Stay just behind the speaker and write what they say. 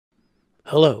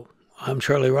Hello, I'm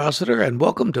Charlie Rossiter, and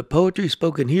welcome to Poetry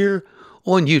Spoken Here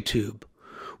on YouTube.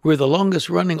 We're the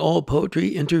longest-running all-poetry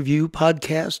interview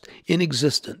podcast in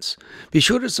existence. Be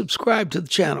sure to subscribe to the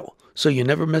channel so you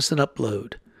never miss an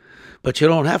upload. But you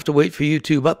don't have to wait for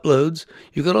YouTube uploads.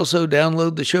 You can also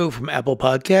download the show from Apple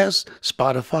Podcasts,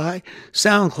 Spotify,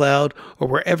 SoundCloud, or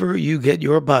wherever you get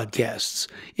your podcasts.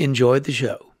 Enjoy the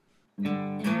show.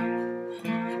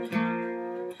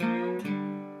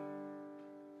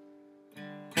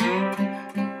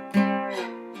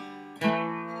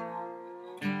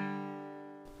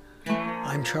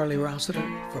 I'm Charlie Rossiter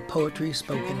for Poetry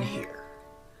Spoken Here.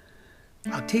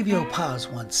 Octavio Paz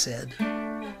once said,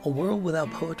 "A world without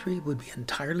poetry would be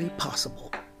entirely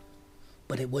possible,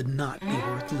 but it would not be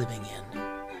worth living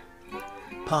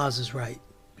in." Paz is right.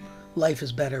 Life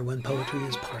is better when poetry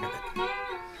is part of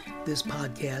it. This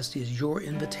podcast is your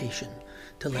invitation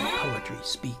to let poetry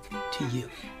speak to you.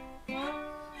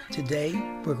 Today,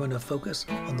 we're going to focus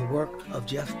on the work of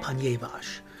Jeff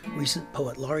Poniewaz, recent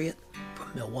poet laureate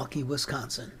from Milwaukee,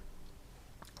 Wisconsin.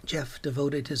 Jeff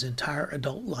devoted his entire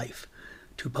adult life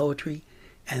to poetry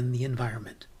and the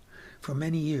environment. For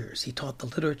many years, he taught the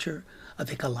literature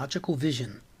of ecological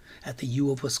vision at the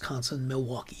U of Wisconsin,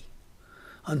 Milwaukee.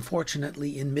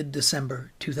 Unfortunately, in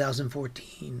mid-December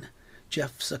 2014,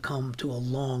 Jeff succumbed to a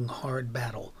long, hard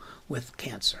battle with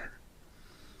cancer.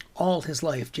 All his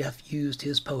life, Jeff used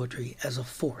his poetry as a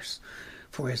force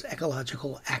for his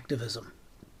ecological activism.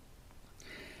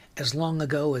 As long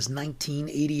ago as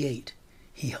 1988,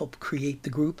 he helped create the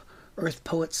group Earth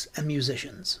Poets and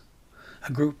Musicians,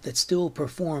 a group that still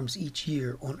performs each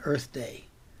year on Earth Day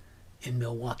in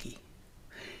Milwaukee.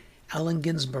 Allen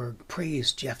Ginsberg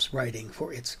praised Jeff's writing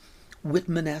for its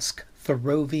Whitmanesque,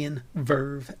 Thoreauvian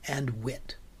verve and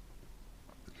wit.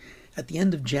 At the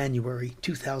end of January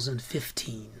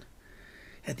 2015,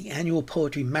 at the annual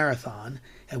Poetry Marathon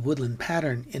at Woodland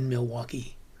Pattern in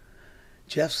Milwaukee,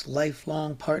 Jeff's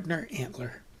lifelong partner,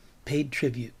 Antler, paid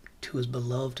tribute to his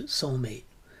beloved soulmate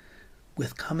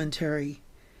with commentary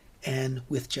and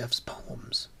with Jeff's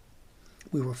poems.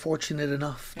 We were fortunate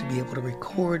enough to be able to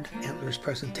record Antler's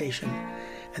presentation,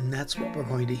 and that's what we're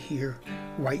going to hear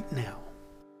right now.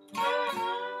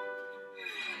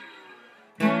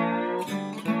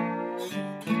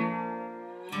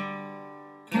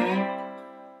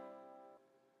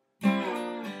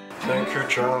 Thank you,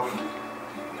 Jeff,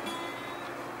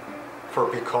 for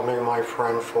becoming my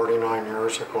friend 49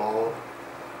 years ago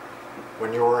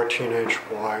when you were a teenage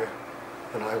boy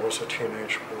and I was a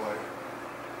teenage boy.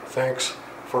 Thanks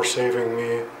for saving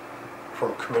me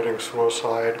from committing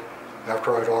suicide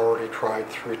after I'd already tried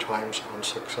 3 times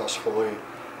unsuccessfully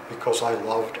because I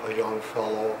loved a young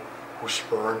fellow who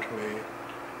spurned me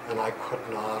and I could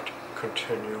not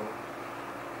continue.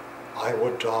 I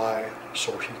would die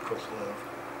so he could live.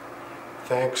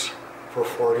 Thanks for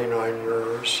 49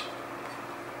 years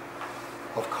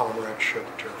of comradeship,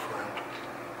 dear friend.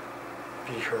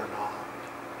 Be here now.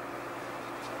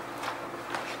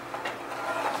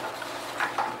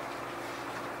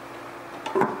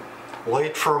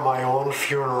 Late for my own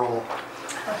funeral.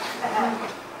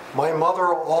 My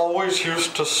mother always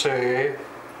used to say,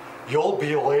 "You'll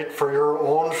be late for your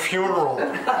own funeral."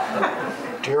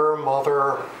 Dear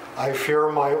mother, I fear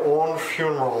my own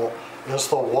funeral is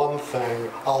the one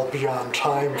thing I'll be on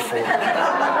time for.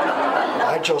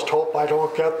 I just hope I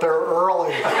don't get there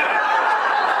early.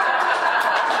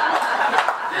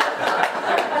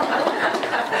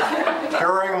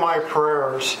 Hearing my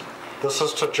prayers, this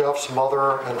is to Jeff's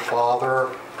mother and father,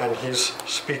 and he's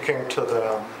speaking to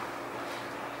them.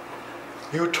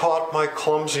 You taught my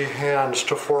clumsy hands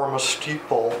to form a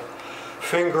steeple,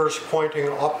 fingers pointing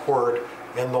upward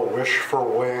in the wish for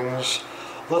wings,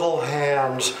 little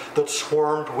hands that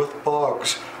swarmed with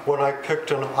bugs when I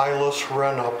picked an eyeless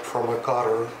wren up from a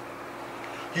gutter.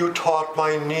 You taught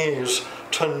my knees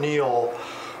to kneel,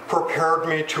 prepared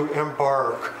me to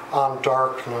embark on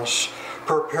darkness,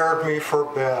 prepared me for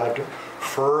bed,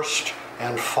 first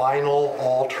and final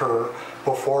altar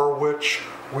before which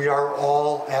we are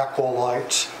all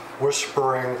acolytes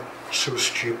whispering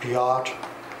Suscipiat.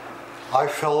 I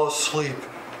fell asleep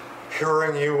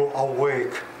hearing you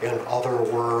awake in other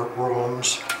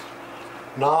rooms.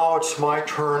 Now it's my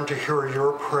turn to hear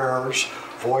your prayers,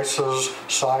 voices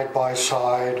side by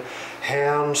side,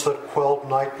 hands that quelled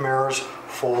nightmares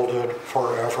folded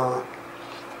forever.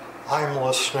 I'm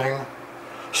listening.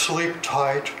 Sleep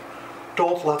tight.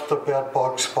 Don't let the bed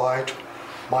bugs bite.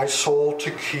 My soul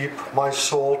to keep, my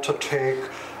soul to take.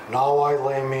 Now I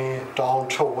lay me down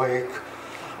to wake.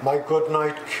 My good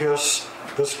night kiss,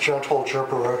 this gentle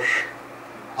gibberish.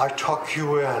 I tuck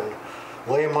you in,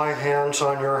 lay my hands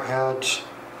on your heads.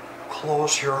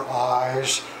 Close your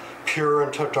eyes, peer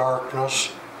into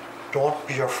darkness. Don't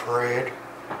be afraid.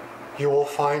 You will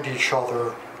find each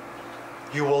other.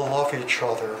 You will love each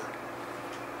other.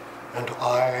 And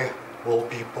I will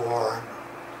be born.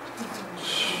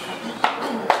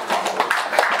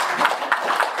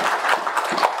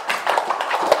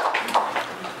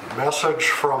 Message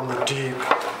from the deep.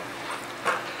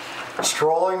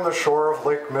 Strolling the shore of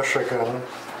Lake Michigan,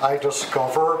 I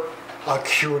discover a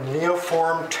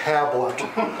cuneiform tablet,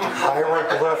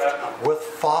 hieroglyphed with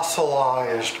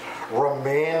fossilized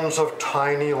remains of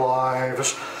tiny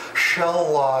lives,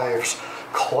 shell lives,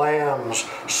 clams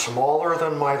smaller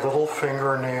than my little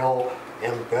fingernail,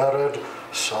 embedded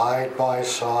side by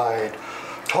side,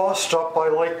 tossed up by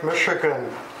Lake Michigan,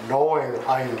 knowing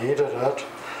I needed it.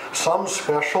 Some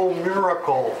special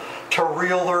miracle to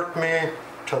re-alert me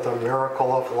to the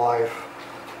miracle of life.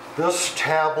 This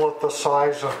tablet the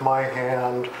size of my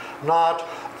hand, not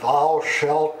thou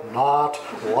shalt not,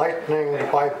 lightninged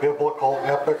by biblical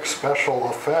epic special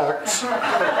effects.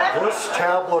 This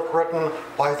tablet written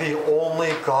by the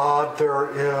only God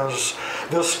there is.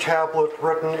 This tablet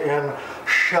written in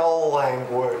shell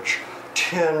language,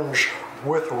 tinged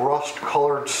with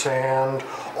rust-colored sand,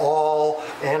 all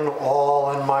in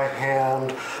my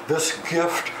hand. This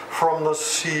gift from the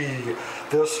sea,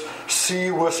 this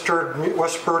sea whispered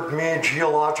me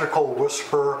geological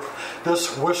whisper,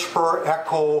 this whisper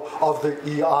echo of the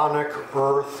eonic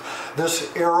earth,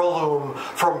 this heirloom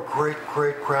from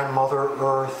great-great-grandmother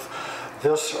Earth,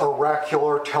 this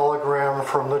oracular telegram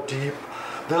from the deep,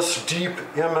 this deep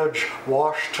image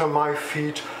washed to my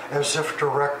feet as if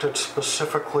directed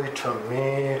specifically to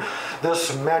me,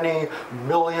 this many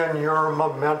million-year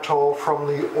memento from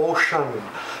the ocean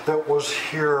that was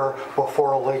here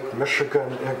before Lake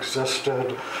Michigan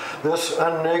existed, this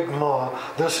enigma,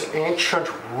 this ancient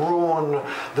rune,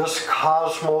 this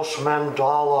cosmos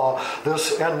mandala,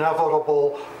 this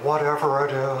inevitable whatever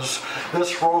it is,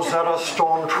 this Rosetta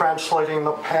Stone translating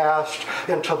the past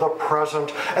into the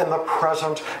present and the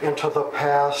present into the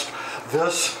past,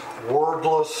 this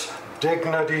wordless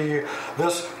dignity,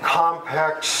 this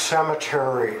compact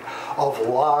cemetery of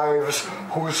lives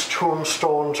whose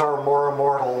tombstones are more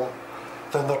immortal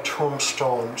than the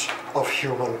tombstones of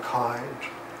humankind.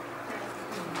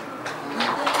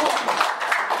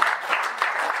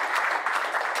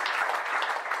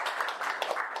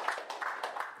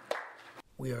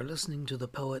 We are listening to the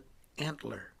poet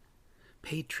Antler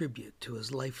pay tribute to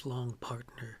his lifelong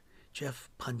partner,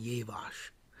 Jeff Poniewaz,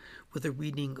 with a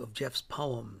reading of Jeff's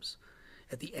poems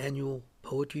at the annual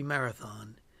Poetry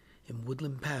Marathon in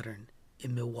Woodland Pattern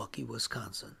in Milwaukee,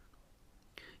 Wisconsin.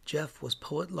 Jeff was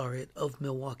Poet Laureate of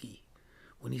Milwaukee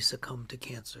when he succumbed to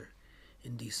cancer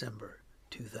in December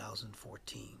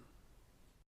 2014.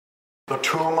 The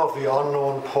tomb of the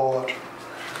unknown poet.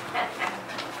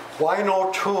 Why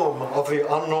no tomb of the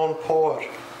unknown poet?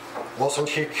 Wasn't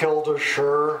he killed as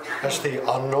sure as the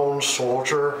unknown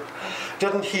soldier?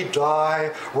 Didn't he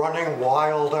die running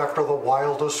wild after the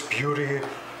wildest beauty,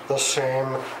 the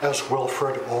same as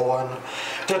Wilfred Owen?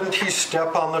 Didn't he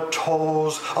step on the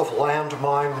toes of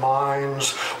landmine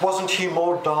mines? Wasn't he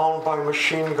mowed down by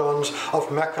machine guns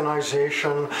of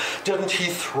mechanization? Didn't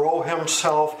he throw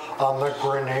himself on the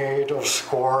grenade of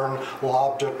scorn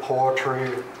lobbed at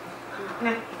poetry?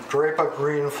 Drape a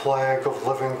green flag of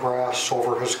living grass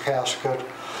over his casket.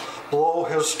 Blow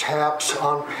his taps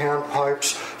on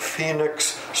panpipes,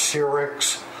 phoenix,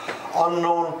 syrinx.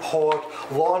 Unknown poet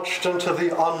launched into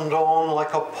the unknown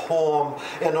like a poem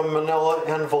in a manila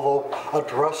envelope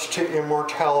addressed to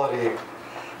immortality.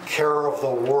 Care of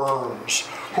the worms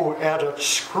who edit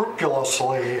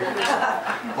scrupulously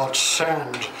but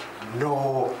send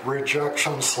no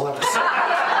rejection slips.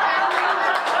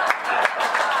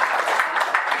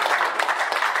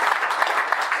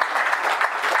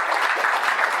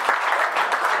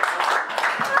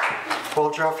 Well,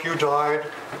 Jeff, you died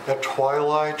at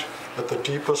twilight, at the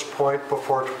deepest point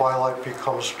before twilight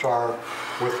becomes dark,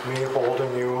 with me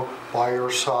holding you by your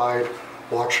side,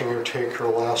 watching you take your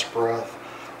last breath,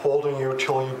 holding you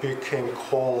till you became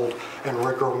cold and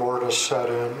rigor mortis set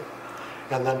in,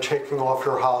 and then taking off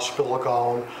your hospital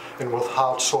gown and with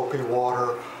hot soapy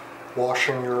water,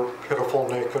 washing your pitiful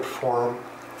naked form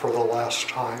for the last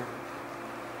time.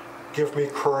 Give me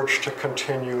courage to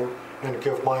continue and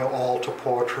give my all to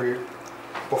poetry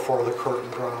before the curtain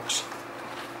drops.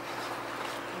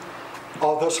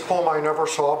 This poem I never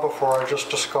saw before. I just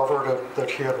discovered it, that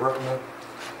he had written it.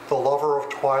 The Lover of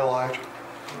Twilight.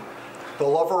 The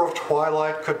Lover of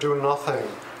Twilight could do nothing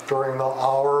during the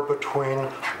hour between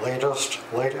late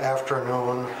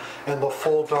afternoon and the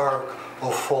full dark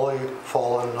of fully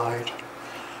fallen night.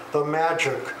 The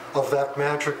magic of that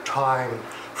magic time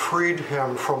freed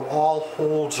him from all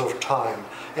holds of time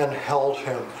and held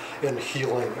him in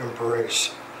healing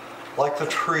embrace. Like the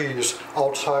trees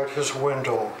outside his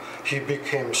window, he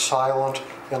became silent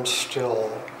and still.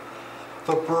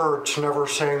 The birds never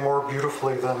sang more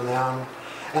beautifully than then,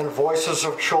 and voices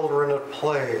of children at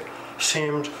play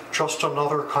seemed just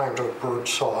another kind of bird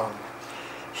song.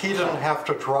 He didn't have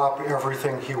to drop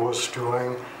everything he was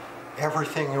doing.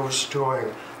 Everything he was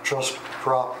doing just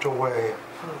dropped away.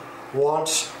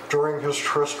 Once, during his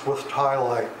tryst with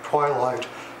twilight,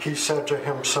 he said to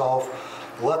himself,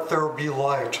 "Let there be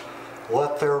light,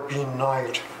 let there be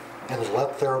night, and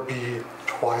let there be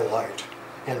twilight."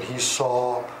 And he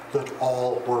saw that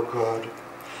all were good.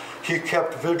 He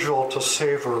kept vigil to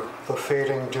savor the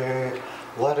fading day,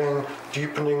 letting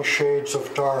deepening shades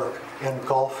of dark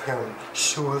engulf him,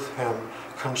 soothe him,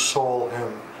 console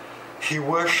him. He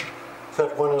wished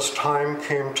that when his time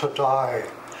came to die,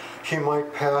 he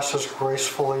might pass as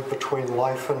gracefully between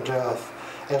life and death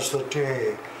as the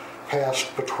day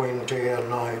passed between day and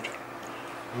night.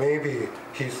 Maybe,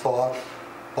 he thought,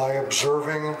 by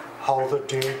observing how the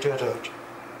day did it,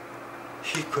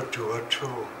 he could do it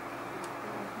too.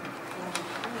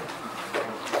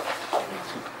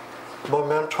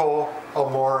 Memento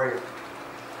Amori.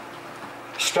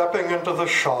 Stepping into the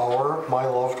shower, my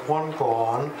loved one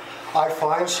gone, I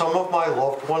find some of my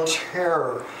loved one's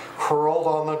hair curled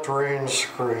on the drain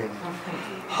screen.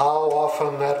 How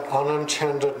often that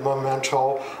unintended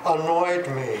memento annoyed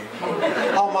me.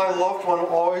 How my loved one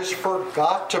always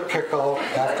forgot to pick out,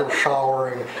 after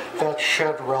showering, that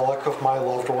shed relic of my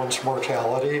loved one's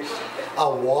mortality. A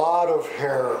wad of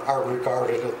hair, I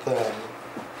regarded it then.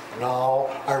 Now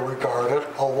I regard it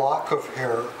a lock of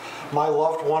hair. My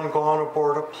loved one gone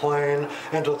aboard a plane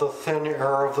into the thin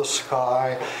air of the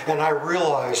sky, and I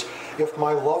realize if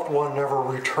my loved one never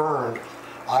returned,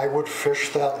 I would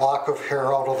fish that lock of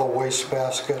hair out of the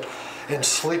wastebasket and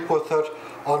sleep with it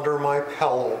under my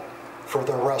pillow for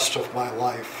the rest of my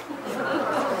life.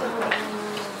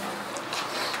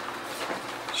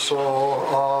 So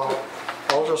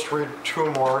I'll just read two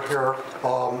more here.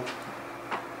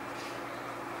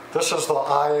 This is the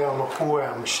I Am Who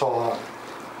Am song.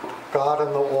 God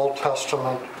in the Old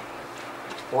Testament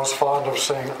was fond of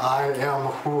saying, I am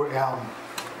who am.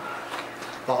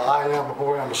 The I am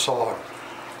who am song.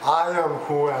 I am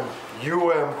who am,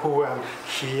 you am who am,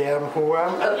 he am who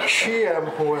am, she am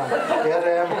who am, it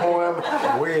am who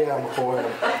am, we am who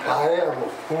am. I am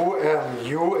who am,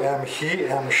 you am, he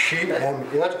am, she am,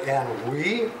 it and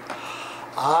we.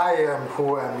 I am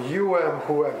who am, you am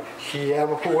who am, he am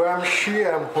who am, she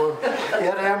am who am,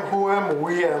 it am who am,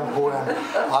 we am who am.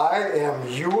 I am,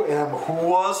 you am, who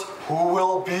was, who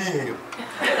will be.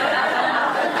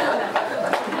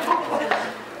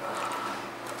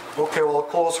 Okay, well, I'll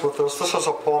close with this. This is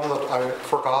a poem that I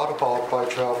forgot about by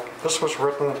Jeff. This was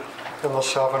written in the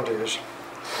 70s.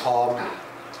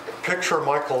 Picture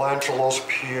Michelangelo's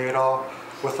Pieta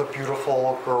with a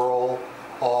beautiful girl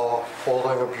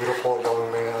holding a beautiful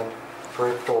young man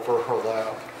draped over her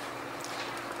lap.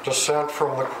 Descent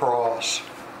from the cross.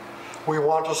 We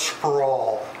want to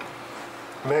sprawl,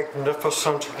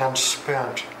 magnificent and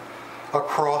spent,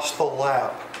 across the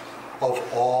lap of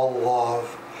all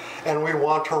love. And we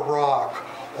want to rock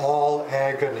all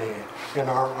agony in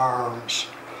our arms.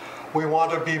 We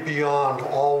want to be beyond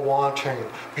all wanting,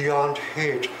 beyond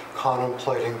hate,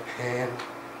 contemplating pain.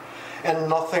 And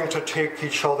nothing to take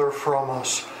each other from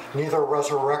us, neither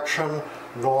resurrection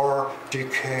nor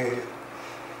decay.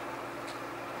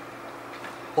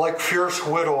 Like fierce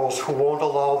widows who won't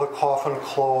allow the coffin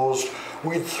closed,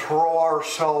 we'd throw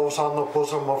ourselves on the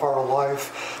bosom of our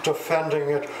life, defending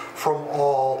it from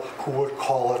all who would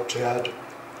call it dead.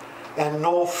 And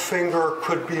no finger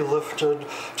could be lifted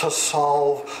to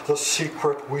solve the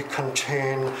secret we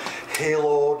contain,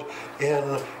 haloed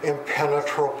in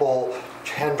impenetrable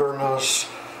tenderness,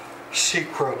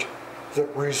 secret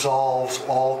that resolves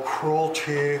all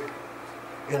cruelty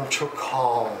into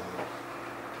calm.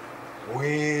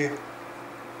 We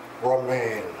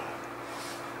remain.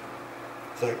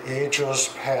 The ages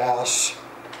pass,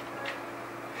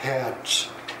 heads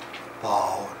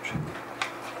bowed.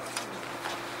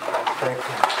 Thank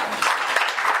you.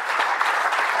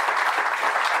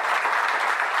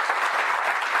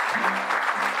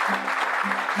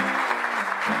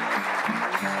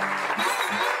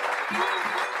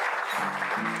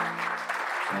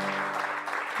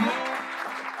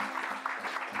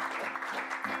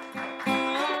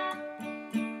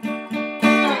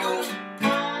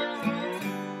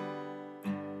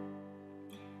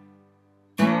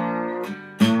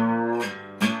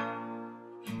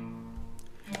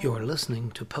 You are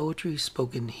listening to Poetry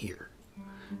Spoken Here.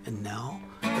 And now,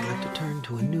 I'd like to turn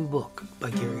to a new book by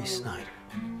Gary Snyder.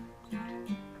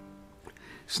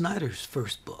 Snyder's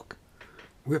first book,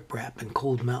 Rip Rap and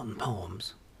Cold Mountain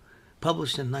Poems,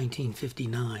 published in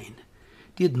 1959,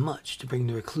 did much to bring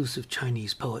the reclusive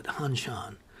Chinese poet Han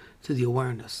Shan to the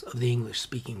awareness of the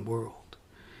English-speaking world.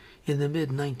 In the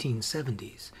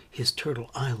mid-1970s, his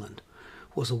Turtle Island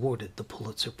was awarded the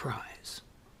Pulitzer Prize.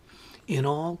 In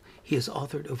all, he has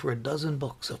authored over a dozen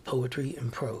books of poetry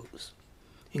and prose,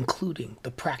 including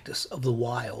The Practice of the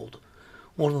Wild,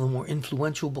 one of the more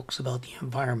influential books about the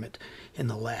environment in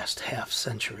the last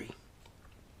half-century.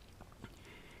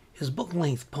 His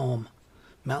book-length poem,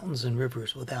 Mountains and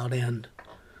Rivers Without End,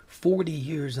 40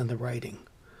 Years in the Writing,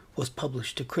 was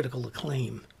published to critical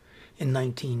acclaim in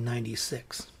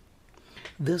 1996.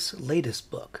 This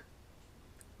latest book,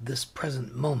 This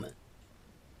Present Moment,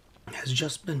 has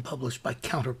just been published by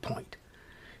Counterpoint,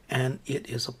 and it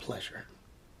is a pleasure.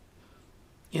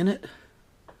 In it,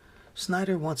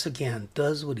 Snyder once again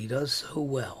does what he does so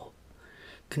well,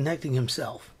 connecting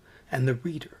himself and the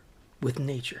reader with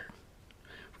nature,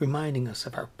 reminding us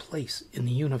of our place in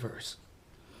the universe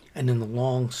and in the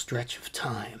long stretch of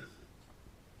time.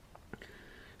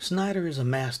 Snyder is a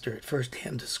master at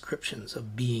first-hand descriptions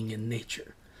of being in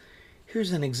nature.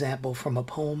 Here's an example from a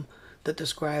poem that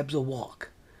describes a walk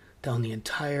down the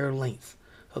entire length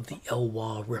of the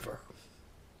Elwha River.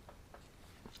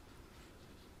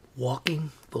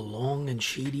 Walking the long and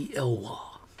shady Elwha.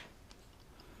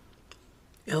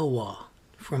 Elwha,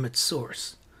 from its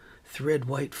source,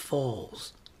 thread-white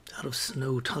falls out of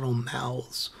snow tunnel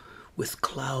mouths with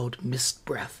cloud mist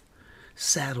breath,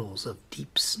 saddles of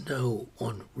deep snow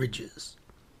on ridges.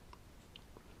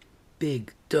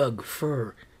 Big dug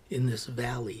fir in this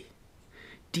valley,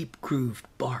 deep-grooved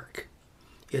bark.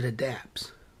 It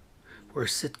adapts, where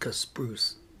Sitka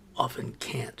spruce often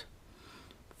can't.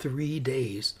 3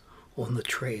 days on the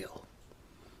trail.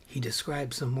 He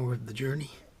describes some more of the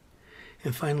journey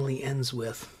and finally ends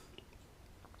with,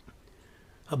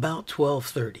 about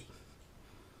 12:30,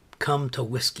 come to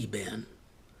Whiskey Bend,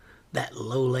 that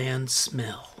lowland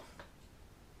smell.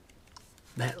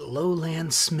 That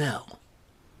lowland smell.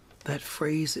 That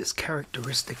phrase is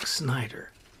characteristic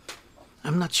Snyder.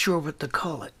 I'm not sure what to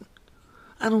call it.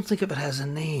 I don't think of it as a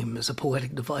name, as a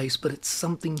poetic device, but it's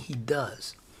something he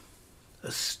does.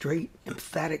 A straight,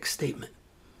 emphatic statement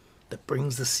that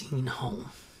brings the scene home.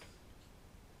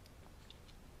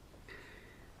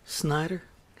 Snyder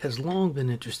has long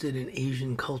been interested in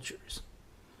Asian cultures.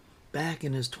 Back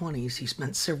in his 20s, he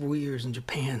spent several years in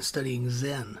Japan studying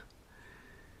Zen.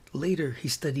 Later, he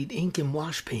studied ink and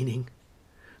wash painting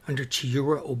under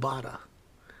Chihiro Obata,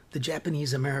 the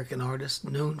Japanese-American artist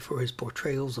known for his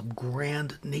portrayals of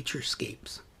grand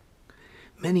naturescapes,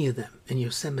 many of them in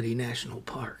Yosemite National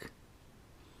Park.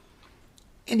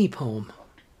 Any poem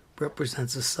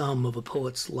represents a sum of a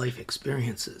poet's life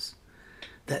experiences.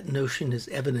 That notion is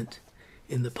evident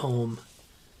in the poem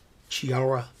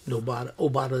Chihiro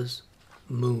Obata's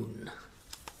Moon.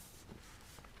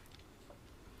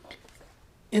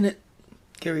 In it,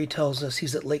 Gary tells us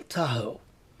he's at Lake Tahoe,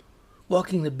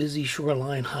 walking the busy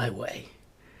shoreline highway.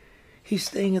 He's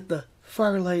staying at the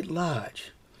Firelight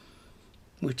Lodge,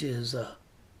 which is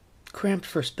cramped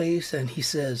for space, and he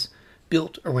says,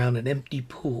 built around an empty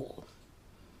pool.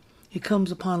 He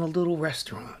comes upon a little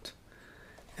restaurant,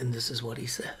 and this is what he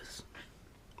says.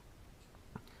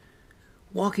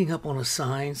 Walking up on a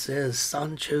sign says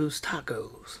Sancho's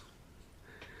Tacos.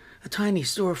 A tiny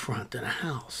storefront and a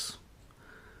house.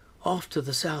 Off to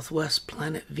the southwest,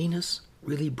 planet Venus,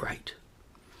 really bright.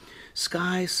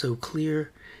 Sky so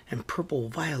clear and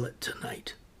purple-violet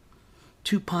tonight.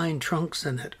 2 pine trunks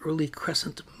and that early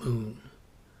crescent moon.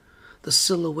 The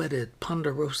silhouetted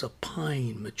ponderosa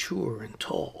pine, mature and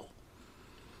tall.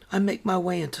 I make my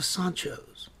way into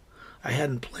Sancho's. I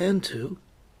hadn't planned to,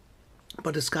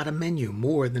 but it's got a menu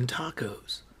more than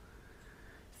tacos.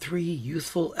 3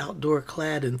 youthful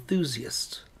outdoor-clad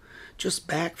enthusiasts just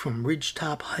back from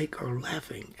ridgetop hike are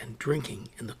laughing and drinking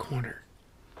in the corner.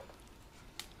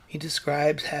 He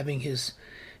describes having his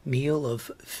meal of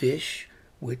fish,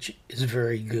 which is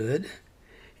very good,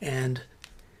 and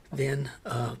then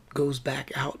goes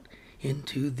back out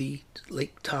into the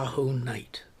Lake Tahoe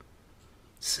night,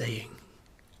 saying,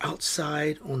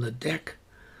 outside on the deck,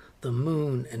 the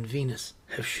moon and Venus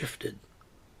have shifted.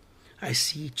 I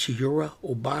see Chihiro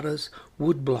Obata's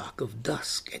woodblock of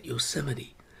dusk at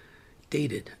Yosemite,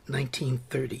 dated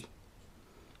 1930.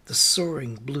 The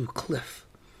soaring blue cliff,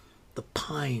 the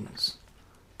pines,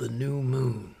 the new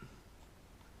moon.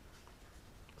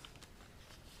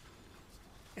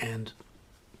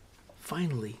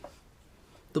 finally,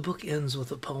 the book ends with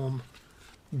the poem,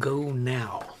 Go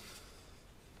Now.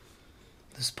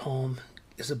 This poem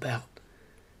is about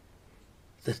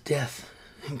the death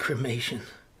and cremation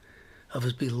of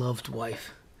his beloved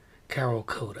wife, Carol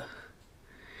Coda.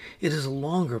 It is a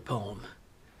longer poem,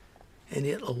 and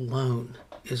it alone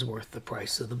is worth the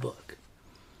price of the book.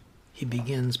 He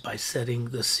begins by setting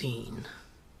the scene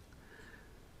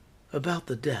about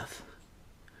the death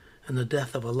and the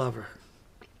death of a lover.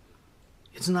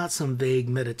 It's not some vague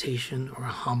meditation or a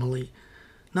homily,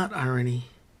 not irony,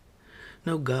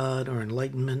 no God or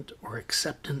enlightenment or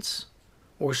acceptance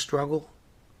or struggle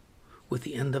with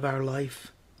the end of our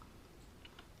life.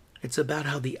 It's about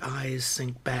how the eyes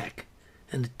sink back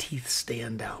and the teeth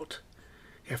stand out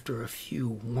after a few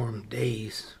warm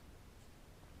days.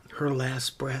 Her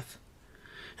last breath,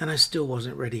 and I still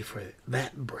wasn't ready for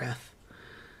that breath,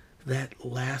 that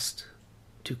last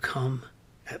to come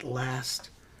at last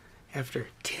after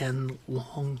 10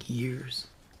 long years.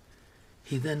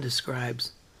 He then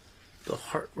describes the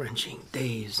heart-wrenching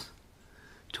days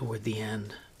toward the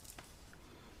end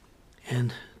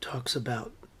and talks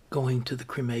about going to the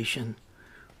cremation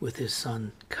with his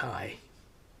son Kai.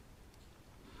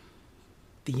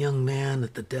 The young man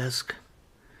at the desk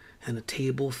and a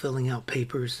table filling out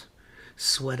papers,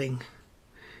 sweating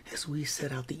as we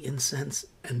set out the incense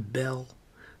and bell,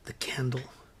 the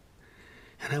candle,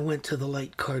 and I went to the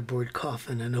light cardboard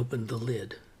coffin and opened the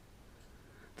lid.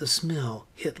 The smell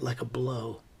hit like a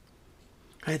blow.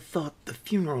 I had thought the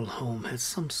funeral home had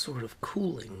some sort of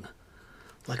cooling,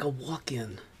 like a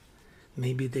walk-in.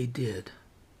 Maybe they did,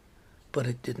 but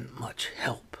it didn't much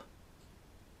help.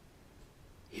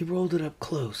 He rolled it up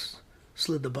close,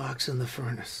 slid the box in the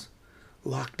furnace,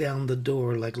 locked down the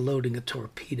door like loading a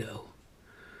torpedo.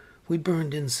 We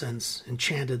burned incense and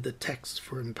chanted the text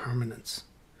for impermanence,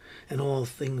 and all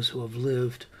things who have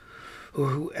lived, or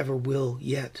who ever will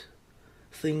yet,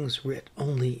 things writ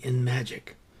only in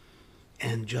magic,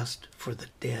 and just for the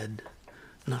dead,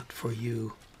 not for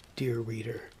you, dear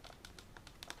reader.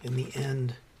 In the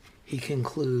end, he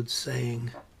concludes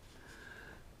saying,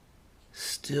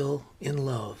 still in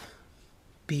love,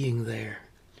 being there,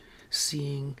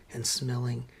 seeing and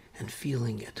smelling and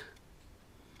feeling it,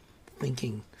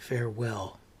 thinking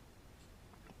farewell,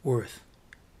 worth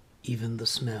even the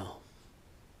smell.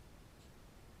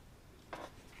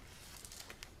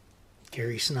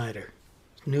 Gary Snyder,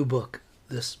 new book,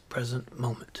 This Present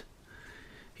Moment.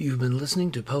 You've been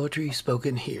listening to Poetry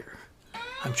Spoken Here.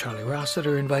 I'm Charlie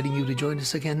Rossiter, inviting you to join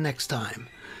us again next time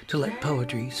to let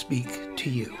poetry speak to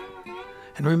you.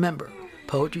 And remember,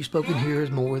 Poetry Spoken Here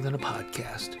is more than a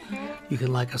podcast. You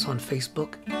can like us on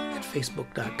Facebook at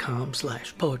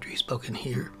facebook.com/Poetry Spoken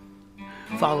Here.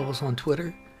 Follow us on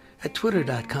Twitter at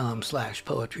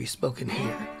twitter.com/Poetry Spoken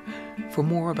Here. For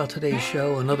more about today's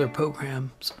show and other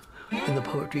programs in the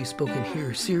Poetry Spoken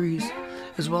Here series,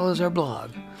 as well as our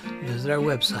blog, visit our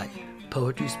website,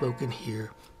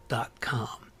 poetryspokenhere.com.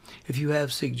 If you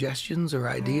have suggestions or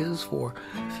ideas for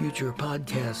future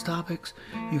podcast topics,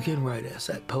 you can write us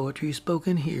at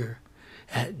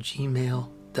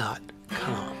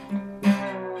poetryspokenhere@gmail.com.